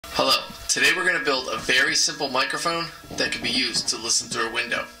Hello, today we're going to build a very simple microphone that can be used to listen through a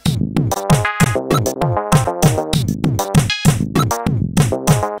window.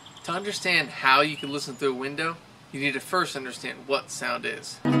 To understand how you can listen through a window, you need to first understand what sound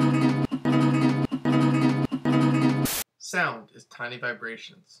is. Sound is tiny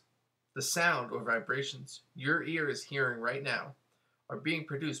vibrations. The sound or vibrations your ear is hearing right now are being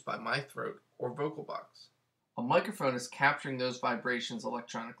produced by my throat or vocal box. A microphone is capturing those vibrations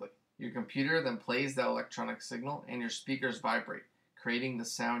electronically. Your computer then plays that electronic signal and your speakers vibrate, creating the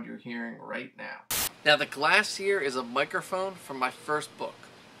sound you're hearing right now. Now the glass here is a microphone from my first book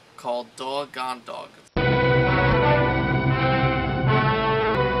called Doggone Dog.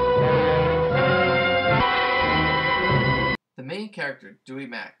 The main character, Dewey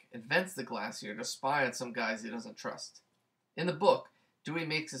Mack, invents the glass here to spy on some guys he doesn't trust. In the book, Dewey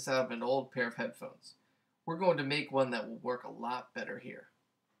makes this out of an old pair of headphones. We're going to make one that will work a lot better here.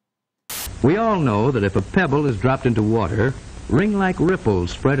 We all know that if a pebble is dropped into water, ring-like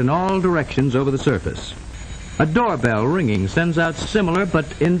ripples spread in all directions over the surface. A doorbell ringing sends out similar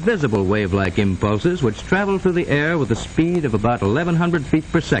but invisible wave-like impulses which travel through the air with a speed of about 1,100 feet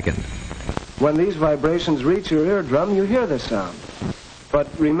per second. When these vibrations reach your eardrum, you hear the sound. But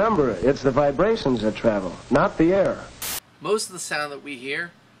remember, it's the vibrations that travel, not the air. Most of the sound that we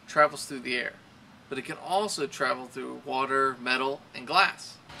hear travels through the air, but it can also travel through water, metal, and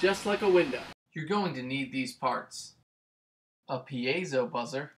glass, just like a window. You're going to need these parts: a piezo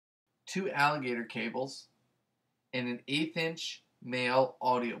buzzer, 2 alligator cables, and an 1/8-inch male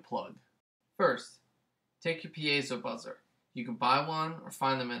audio plug. First, take your piezo buzzer. You can buy one or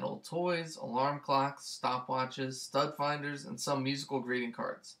find them in old toys, alarm clocks, stopwatches, stud finders, and some musical greeting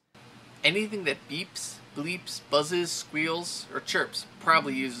cards. Anything that beeps, bleeps, buzzes, squeals, or chirps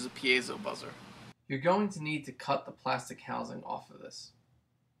probably uses a piezo buzzer. You're going to need to cut the plastic housing off of this.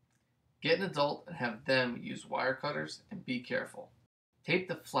 Get an adult and have them use wire cutters, and be careful. Tape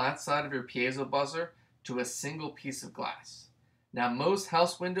the flat side of your piezo buzzer to a single piece of glass. Now most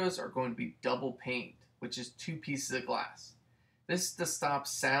house windows are going to be double paned, which is 2 pieces of glass. This is to stop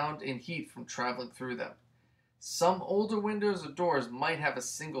sound and heat from traveling through them. Some older windows or doors might have a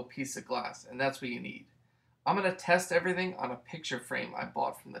single piece of glass, and that's what you need. I'm going to test everything on a picture frame I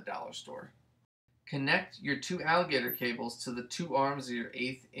bought from the dollar store. Connect your 2 alligator cables to the 2 arms of your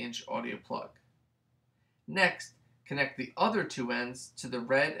 1/8-inch audio plug. Next, connect the other 2 ends to the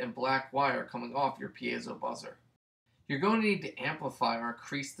red and black wire coming off your piezo buzzer. You're going to need to amplify or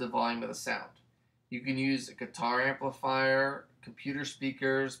increase the volume of the sound. You can use a guitar amplifier, computer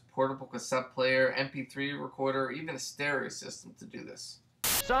speakers, portable cassette player, MP3 recorder, or even a stereo system to do this.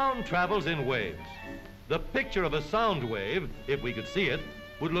 Sound travels in waves. The picture of a sound wave, if we could see it,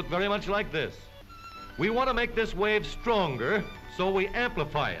 would look very much like this. We want to make this wave stronger, so we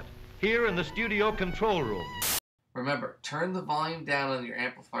amplify it here in the studio control room. Remember, turn the volume down on your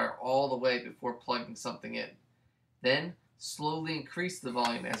amplifier all the way before plugging something in. Then, slowly increase the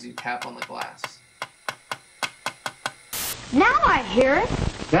volume as you tap on the glass. Now I hear it.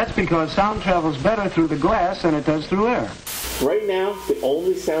 That's because sound travels better through the glass than it does through air. Right now, the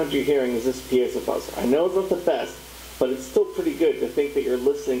only sound you're hearing is this piezo buzzer. I know it's not the best, but it's still pretty good to think that you're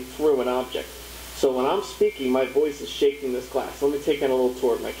listening through an object. So when I'm speaking, my voice is shaking this glass. Let me take on a little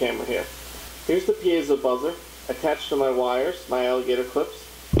tour of my camera here. Here's the piezo buzzer attached to my wires, my alligator clips,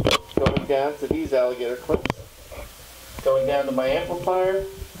 going down to these alligator clips, going down to my amplifier,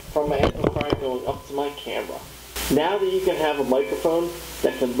 from my amplifier going up to my camera. Now that you can have a microphone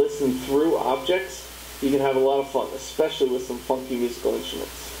that can listen through objects, you can have a lot of fun, especially with some funky musical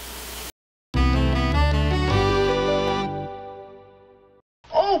instruments.